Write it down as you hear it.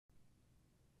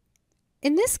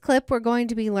In this clip, we're going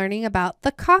to be learning about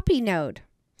the copy node.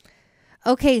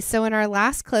 Okay, so in our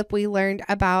last clip, we learned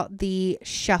about the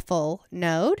shuffle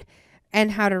node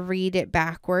and how to read it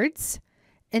backwards.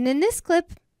 And in this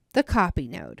clip, the copy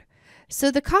node. So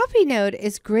the copy node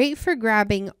is great for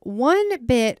grabbing one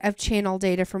bit of channel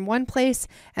data from one place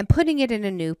and putting it in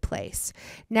a new place.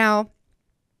 Now,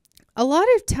 a lot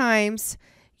of times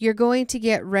you're going to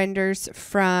get renders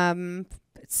from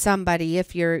somebody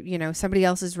if you're, somebody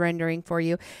else is rendering for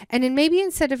you. And then maybe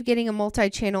instead of getting a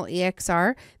multi-channel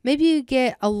EXR, maybe you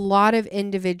get a lot of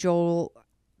individual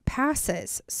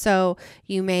passes. So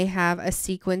you may have a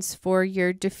sequence for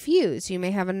your diffuse. You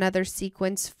may have another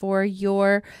sequence for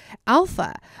your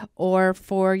alpha or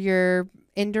for your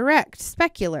indirect,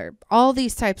 specular. All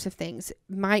these types of things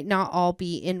might not all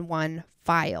be in one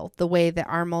file the way that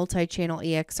our multi-channel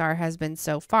EXR has been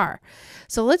so far.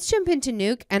 So let's jump into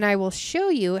Nuke and I will show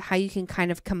you how you can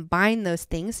kind of combine those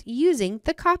things using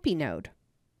the copy node.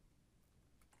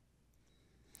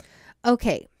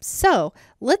 Okay, so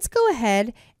let's go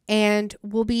ahead and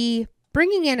we'll be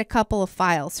bringing in a couple of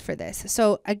files for this.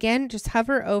 So again, just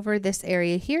hover over this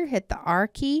area here, hit the R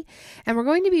key, and we're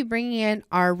going to be bringing in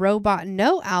our robot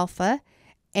no alpha,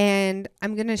 and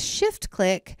I'm going to shift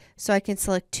click so I can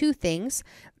select two things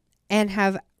and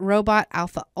have robot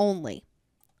alpha only.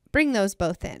 Bring those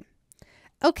both in.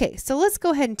 Okay, so let's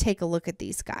go ahead and take a look at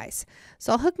these guys.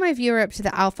 So I'll hook my viewer up to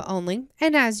the alpha only,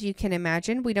 and as you can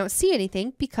imagine, we don't see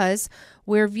anything because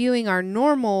we're viewing our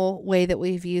normal way that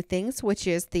we view things, which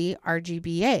is the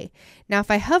RGBA. Now, if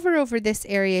I hover over this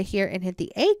area here and hit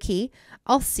the A key,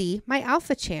 I'll see my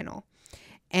alpha channel.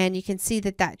 And you can see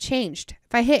that that changed.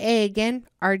 If I hit A again,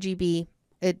 RGB,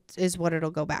 it is what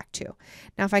it'll go back to.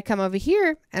 Now, if I come over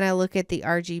here and I look at the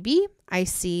RGB, I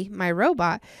see my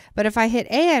robot. But if I hit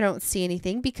A, I don't see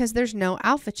anything because there's no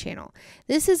alpha channel.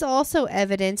 This is also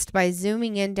evidenced by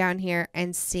zooming in down here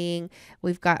and seeing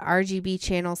we've got RGB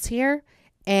channels here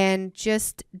and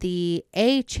just the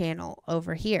A channel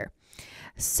over here.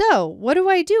 So what do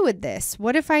I do with this?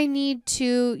 What if I need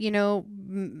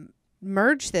to,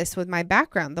 merge this with my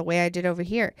background the way I did over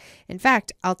here? In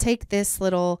fact, I'll take this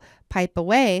little pipe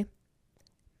away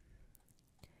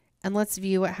and let's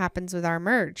view what happens with our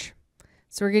merge.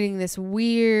 So we're getting this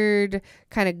weird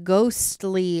kind of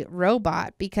ghostly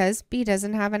robot because B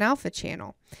doesn't have an alpha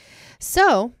channel.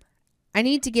 So I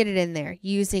need to get it in there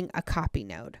using a copy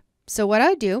node. So what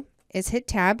I do is hit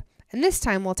tab, and this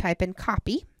time we'll type in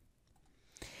copy.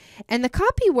 And the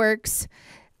copy works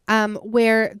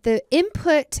where the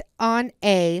input on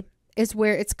A is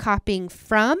where it's copying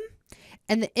from,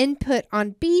 and the input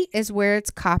on B is where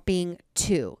it's copying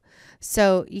to.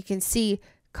 So you can see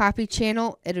copy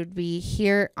channel, it would be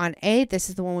here on A. This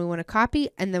is the one we want to copy,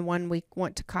 and the one we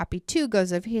want to copy to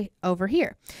goes over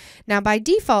here. Now, by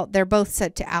default, they're both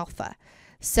set to alpha.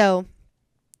 So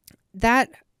that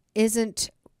isn't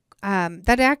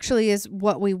that actually is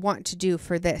what we want to do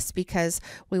for this, because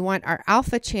we want our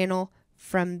alpha channel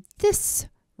from this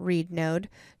read node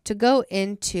to go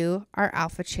into our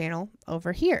alpha channel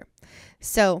over here.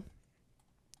 So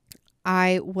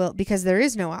I will, because there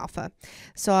is no alpha,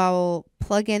 so I'll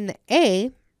plug in the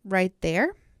A right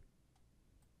there.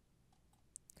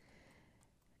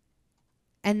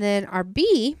 And then our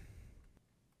B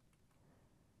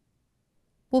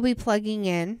will be plugging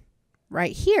in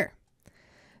right here.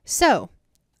 So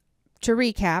to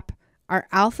recap, our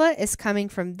alpha is coming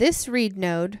from this read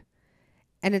node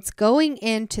and it's going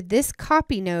into this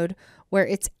copy node where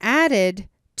it's added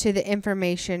to the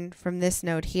information from this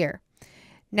node here.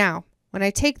 Now, when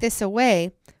I take this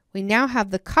away, we now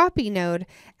have the copy node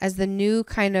as the new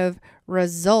kind of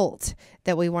result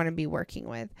that we want to be working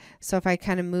with. So if I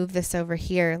kind of move this over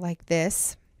here like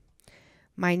this,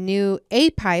 my new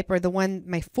A pipe, or the one,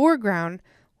 my foreground,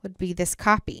 would be this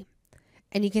copy.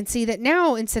 And you can see that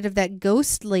now, instead of that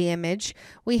ghostly image,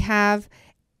 we have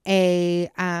a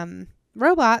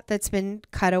robot that's been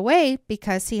cut away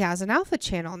because he has an alpha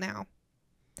channel now.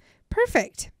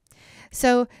 Perfect.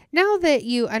 So now that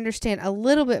you understand a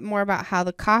little bit more about how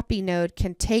the copy node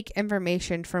can take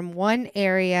information from one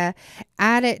area,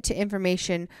 add it to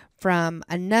information from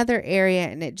another area,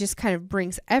 and it just kind of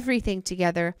brings everything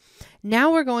together,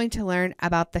 now we're going to learn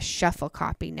about the shuffle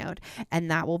copy node, and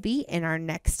that will be in our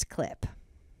next clip.